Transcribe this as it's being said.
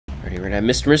Alright, we're gonna have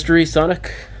Mr. Mystery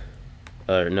Sonic.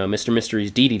 No, Mr.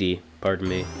 Mystery's Dedede, pardon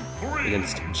me.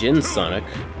 Against Jin Sonic.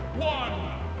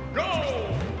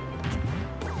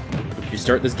 You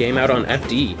start this game out on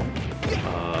FD.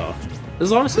 This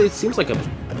is honestly, it seems like a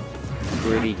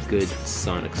pretty good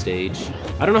Sonic stage.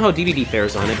 I don't know how Dedede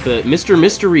fares on it, but Mr.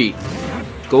 Mystery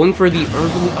going for the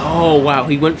early... Oh, wow,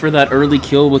 he went for that early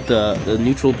kill with the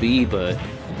neutral B, but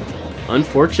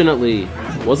unfortunately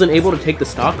wasn't able to take the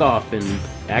stock off and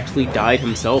actually died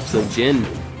himself, so Jin,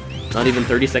 not even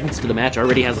 30 seconds to the match,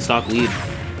 already has a stock lead.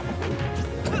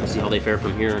 We'll see how they fare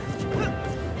from here.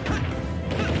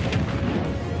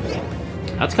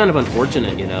 That's kind of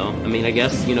unfortunate, you know? I mean, I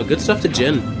guess, you know, good stuff to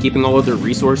Jin, keeping all of their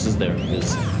resources there,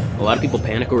 because a lot of people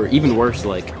panic, or even worse,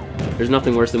 like, there's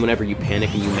nothing worse than whenever you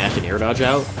panic and you mash an air dodge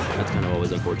out. That's kind of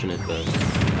always unfortunate, but...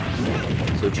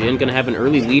 So Jin gonna have an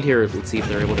early lead here. Let's see if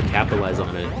they're able to capitalize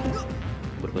on it.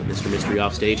 What about Mr. Mystery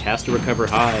off stage? Has to recover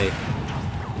high.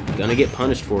 Gonna get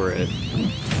punished for it.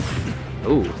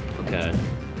 Oh, okay.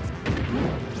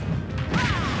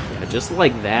 Yeah, just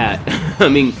like that. I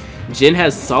mean, Jin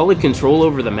has solid control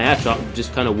over the match off of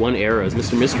just kind of one arrow. As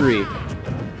Mr. Mystery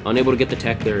unable to get the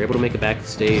tech there, able to make it back to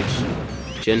stage.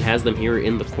 Jin has them here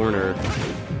in the corner.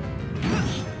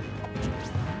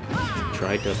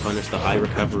 Tried to punish the high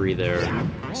recovery there.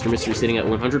 Mr. Mystery sitting at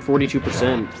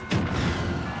 142%.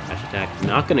 Dash attack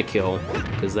not gonna kill,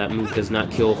 because that move does not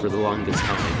kill for the longest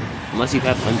time. Unless you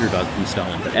have Underdog boost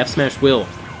on, but F Smash will.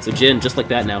 So Jin, just like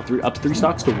that now, up 3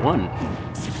 stocks to 1.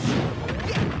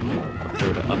 Up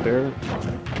throw to up air.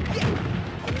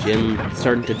 Jin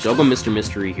starting to juggle Mr.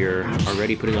 Mystery here,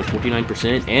 already putting on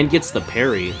 49%, and gets the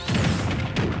parry.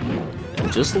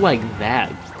 And just like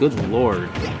that, good lord.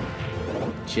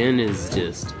 Jin is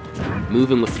just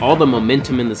moving with all the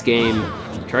momentum in this game.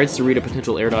 Tries to read a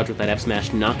potential air dodge with that F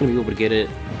smash, not going to be able to get it.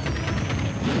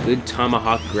 Good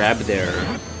tomahawk grab there.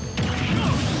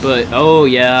 But, oh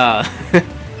yeah.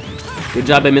 Good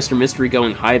job by Mr. Mystery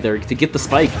going high there to get the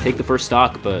spike, take the first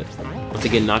stock, but once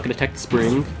again, not going to tech the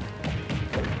spring.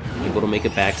 Able to make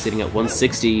it back, sitting at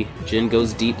 160. Jin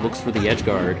goes deep, looks for the edge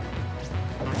guard.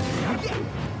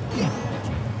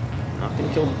 Not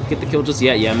gonna get the kill just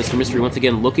yet. Yeah, Mr. Mystery once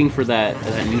again looking for that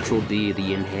neutral D,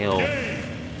 the inhale.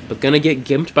 But gonna get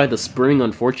gimped by the spring,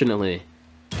 unfortunately.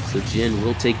 So Jin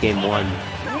will take game 1.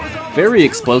 Very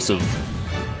explosive.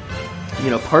 You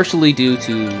know, partially due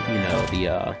to, you know,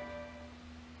 the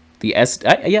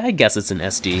yeah, I guess it's an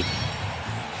SD.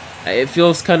 It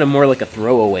feels kind of more like a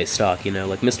throwaway stock, you know,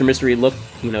 like Mr. Mystery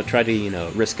tried to, you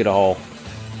know, risk it all.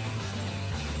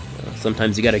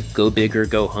 Sometimes you gotta go big or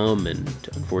go home, and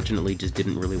unfortunately just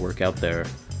didn't really work out there.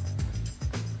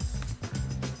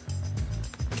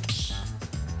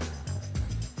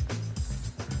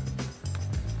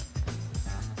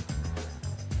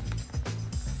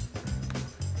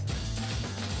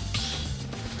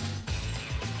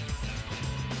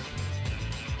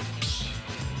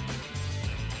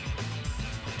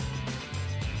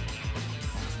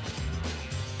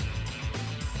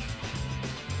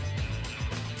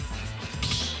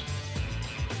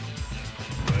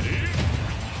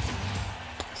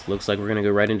 Looks like we're gonna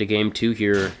go right into game 2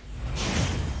 here.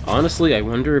 Honestly, I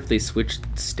wonder if they switched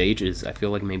stages. I feel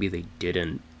like maybe they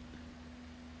didn't.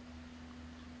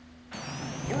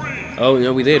 Oh,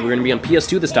 no, we did. We're gonna be on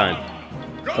PS2 this time.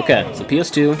 Okay, so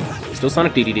PS2, still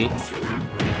Sonic Dedede.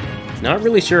 Not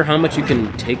really sure how much you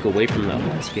can take away from that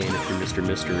last game if you're Mr.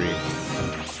 Mystery.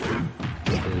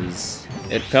 Because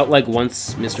it felt like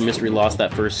once Mr. Mystery lost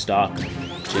that first stock,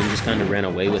 Jin just kind of ran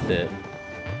away with it.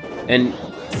 And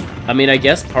I mean, I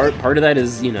guess part of that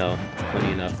is, you know,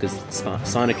 funny enough, because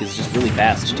Sonic is just really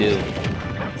fast, too.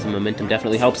 Some momentum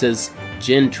definitely helps as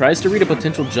Jin tries to read a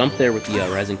potential jump there with the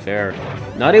Rising Fair.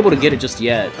 Not able to get it just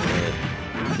yet, but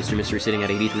Mr. Mystery sitting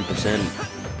at 83%.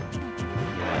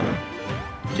 Yeah.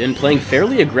 Jin playing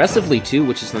fairly aggressively, too,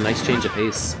 which is a nice change of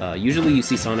pace. Usually you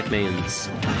see Sonic mains,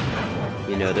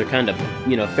 you know, they're kind of,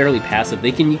 you know, fairly passive.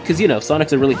 They can, because, you know,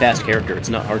 Sonic's a really fast character. It's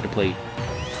not hard to play,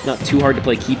 not too hard to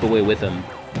play keep away with him.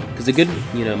 Because a good,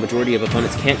 you know, majority of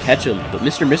opponents can't catch him, but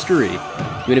Mr. Mystery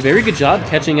doing a very good job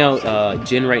catching out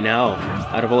Jin right now,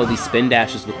 out of all of these spin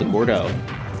dashes with the Gordo.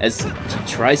 As he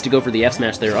tries to go for the F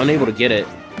smash there, unable to get it.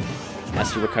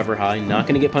 Has to recover high, not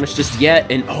going to get punished just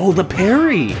yet, and oh, the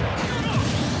parry!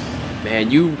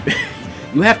 Man, you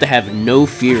have to have no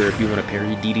fear if you want to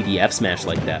parry Dedede F smash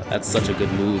like that. That's such a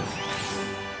good move.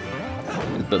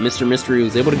 But Mr. Mystery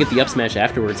was able to get the up smash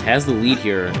afterwards, has the lead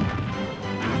here.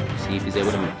 See if he's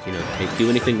able to, you know, do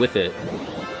anything with it.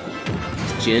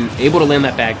 Jin able to land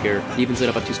that back here, evens it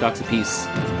up at 2 stocks apiece.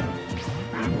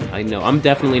 I know, I'm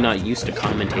definitely not used to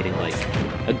commentating like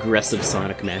aggressive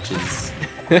Sonic matches.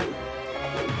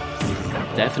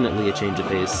 Definitely a change of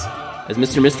pace. As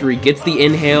Mr. Mystery gets the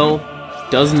inhale,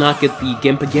 does not get the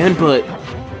Gimp again, but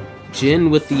Jin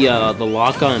with the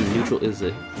lock-on neutral, is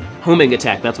it? Homing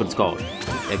attack, that's what it's called.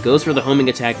 It goes for the homing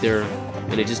attack there,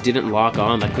 and it just didn't lock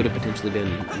on. That could have potentially been,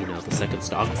 you know, the second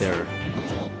stock there.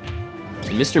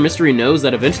 And Mr. Mystery knows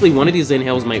that eventually one of these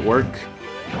inhales might work.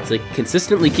 So they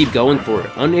consistently keep going for it.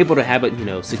 Unable to have it, you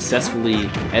know, successfully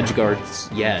edge guards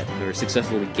yet, or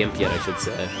successfully Gimp yet, I should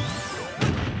say.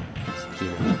 You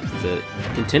know,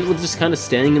 content with just kind of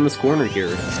staying in this corner here.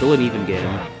 It's still an even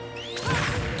game.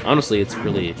 Honestly, it's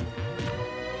really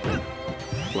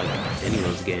like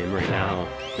anyone's game right now.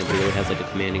 Nobody really has like a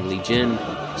commanding lead. Jin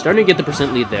starting to get the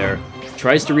percent lead there.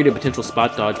 Tries to read a potential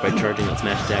spot dodge by charging that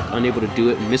smash attack. Unable to do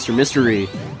it, and Mr. Mystery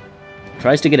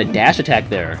tries to get a dash attack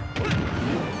there.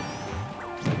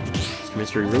 Mr.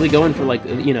 Mystery really going for, like,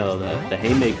 you know, the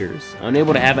haymakers.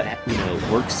 Unable to have it, you know,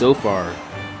 work so far.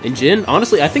 And Jin,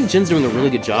 honestly, I think Jin's doing a really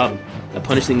good job at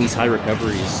punishing these high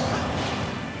recoveries.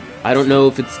 I don't know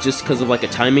if it's just because of, like, a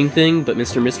timing thing, but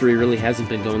Mr. Mystery really hasn't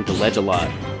been going to ledge a lot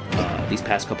these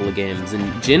past couple of games.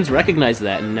 And Jin's recognized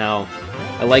that, and now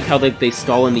I like how they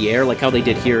stall in the air, like how they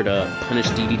did here to punish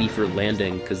Dedede for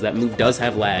landing, because that move does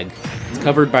have lag. It's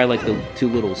covered by, like, the two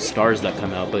little stars that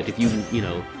come out, but if you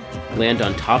know, land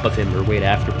on top of him or wait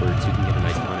afterwards, you can get a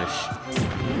nice punish.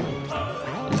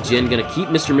 Is Jin gonna keep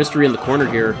Mr. Mystery in the corner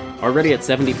here? Already at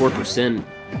 74%.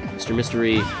 Mr.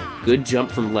 Mystery, good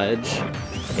jump from ledge.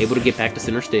 Able to get back to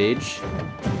center stage.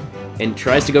 And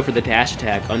tries to go for the dash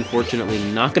attack. Unfortunately,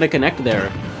 not gonna connect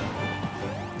there.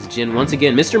 Is Jin once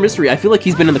again. Mr. Mystery, I feel like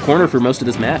he's been in the corner for most of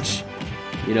this match.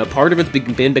 You know, part of it's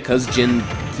been because Jin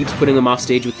keeps putting him off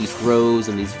stage with these throws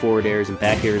and these forward airs and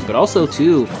back airs, but also,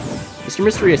 too, Mr.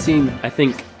 Mystery, I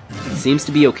think, seems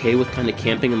to be okay with kind of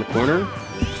camping in the corner,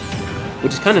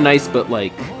 which is kind of nice, but,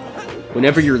 like,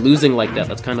 whenever you're losing like that,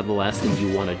 that's kind of the last thing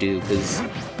you want to do, because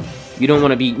you don't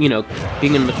want to be, you know,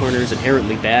 being in the corner is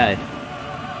inherently bad.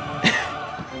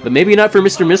 But maybe not for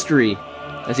Mr. Mystery,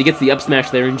 as he gets the up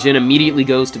smash there, and Jin immediately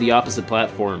goes to the opposite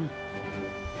platform.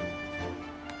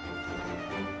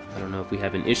 I don't know if we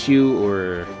have an issue,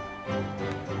 or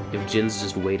if Jin's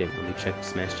just waiting. Let me check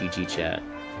Smash GG chat.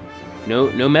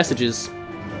 No messages.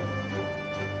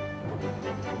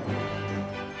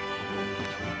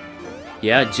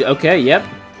 Yeah, okay, yep.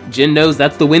 Jin knows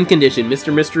that's the win condition.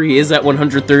 Mr. Mystery is at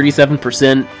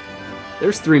 137%.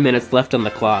 There's 3 minutes left on the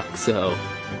clock, so...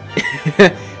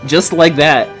 just like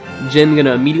that, Jin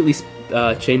gonna immediately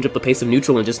change up the pace of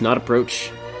neutral and just not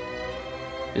approach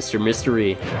Mr.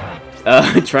 Mystery.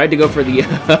 Tried to go for the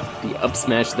up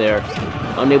smash there.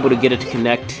 Unable to get it to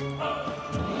connect.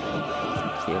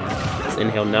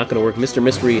 Inhale not gonna work. Mr.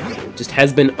 Mystery just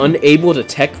has been unable to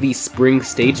tech these spring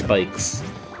stage spikes.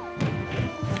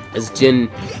 As Jin,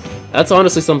 that's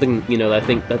honestly something, you know, I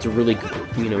think that's really,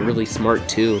 you know, really smart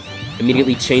too.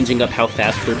 Immediately changing up how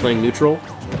fast they're playing neutral.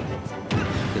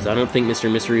 Because I don't think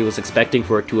Mr. Mystery was expecting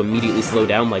for it to immediately slow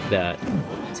down like that.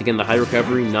 So again, the high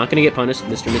recovery, not gonna get punished.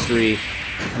 Mr. Mystery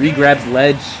re-grabs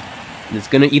ledge and is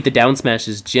gonna eat the down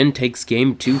smashes. Jin takes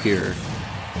game 2 here.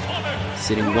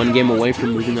 Sitting 1 game away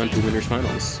from moving on to winners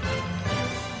finals.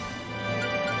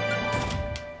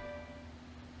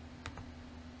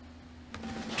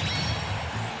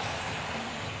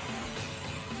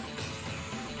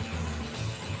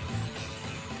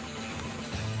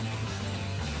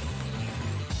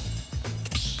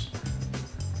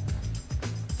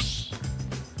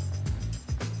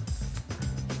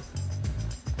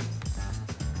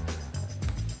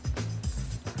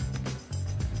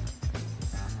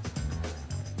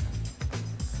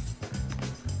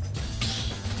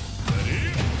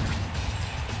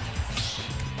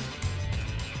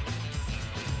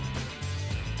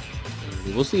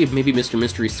 We'll see if maybe Mr.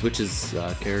 Mystery switches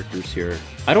characters here.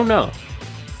 I don't know.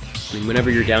 I mean, whenever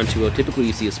you're down 2-0, typically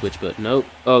you see a switch, but nope.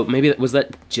 Oh, maybe was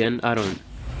that Jen? I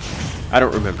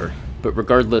don't remember. But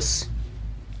regardless,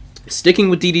 sticking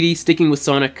with Dedede, sticking with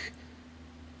Sonic.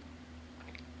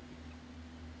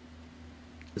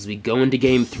 As we go into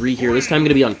game 3 here, this time going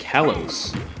to be on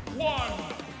Kalos.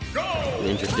 An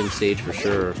interesting stage for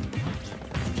sure.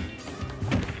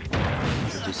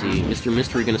 As you see, Mr.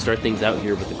 Mystery going to start things out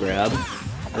here with the grab.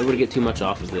 I don't want to get too much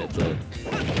off of it, but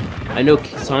I know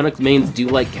Sonic mains do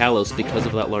like Kalos because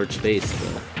of that large space,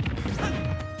 but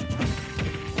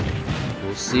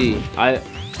we'll see.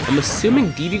 I'm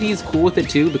assuming Dedede is cool with it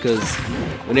too, because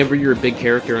whenever you're a big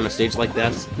character on a stage like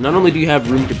that, not only do you have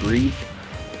room to breathe,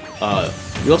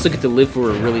 you also get to live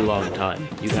for a really long time.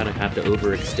 You kind of have to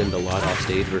overextend a lot off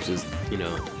stage versus, you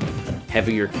know,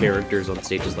 heavier characters on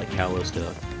stages like Kalos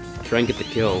to try and get the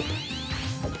kill.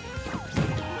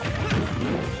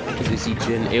 As we see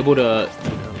Jin able to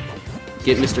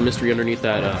get Mr. Mystery underneath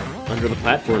that, under the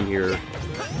platform here.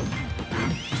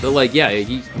 But, like, yeah,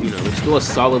 he, you know, there's still a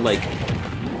solid, like,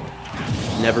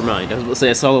 never mind. I was going to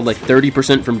say a solid, like,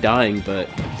 30% from dying, but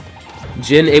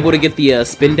Jin able to get the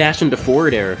spin dash into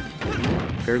forward air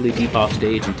fairly deep off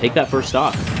stage and take that first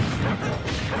stock.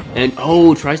 And,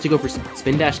 oh, tries to go for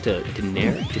spin dash to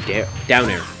down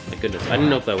air. My goodness, I didn't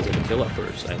know if that was going to kill at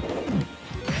first.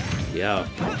 Yeah.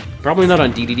 Probably not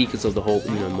on Dedede because of the whole,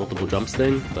 you know, multiple jumps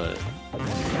thing, but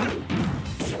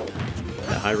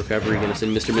that high recovery going to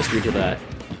send Mr. Mystery to that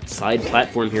side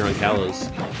platform here on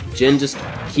Kalos. Jin just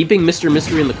keeping Mr.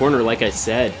 Mystery in the corner, like I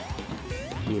said,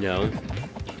 you know,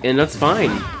 and that's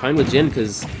fine with Jin,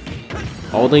 because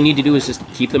all they need to do is just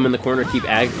keep them in the corner, keep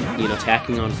you know,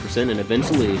 tacking on percent, and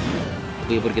eventually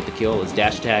be able to get the kill. His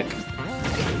dash attack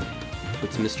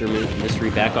puts Mr. Mystery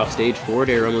back off stage. Forward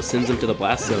air almost sends him to the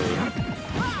blast zone.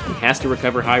 He has to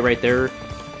recover high right there.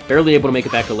 Barely able to make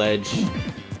it back to ledge.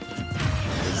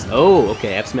 Oh,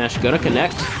 okay, F smash gonna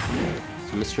connect.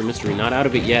 So Mr. Mystery not out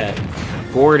of it yet.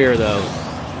 Forward air though,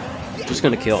 just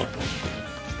gonna kill.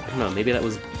 I don't know, maybe that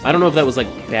was, I don't know if that was like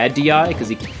bad DI, because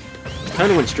he kind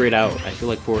of went straight out. I feel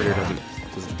like forward air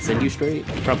does it send you straight?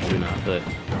 Probably not, but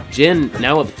Jin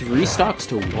now up 3 stocks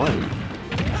to 1.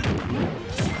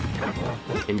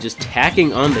 And just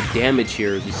tacking on the damage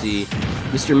here, as you see.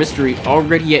 Mr. Mystery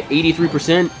already at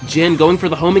 83%. Jin going for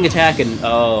the homing attack, and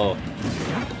oh,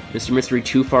 Mr. Mystery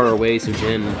too far away, so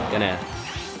Jin gonna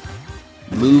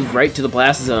move right to the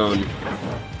blast zone.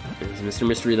 There's Mr.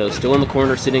 Mystery, though, still in the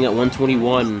corner, sitting at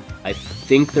 121. I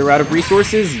think they're out of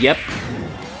resources. Yep.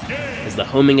 Is the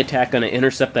homing attack gonna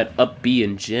intercept that up B,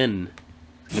 and Jin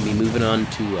gonna be moving on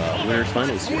to winners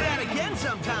finals here.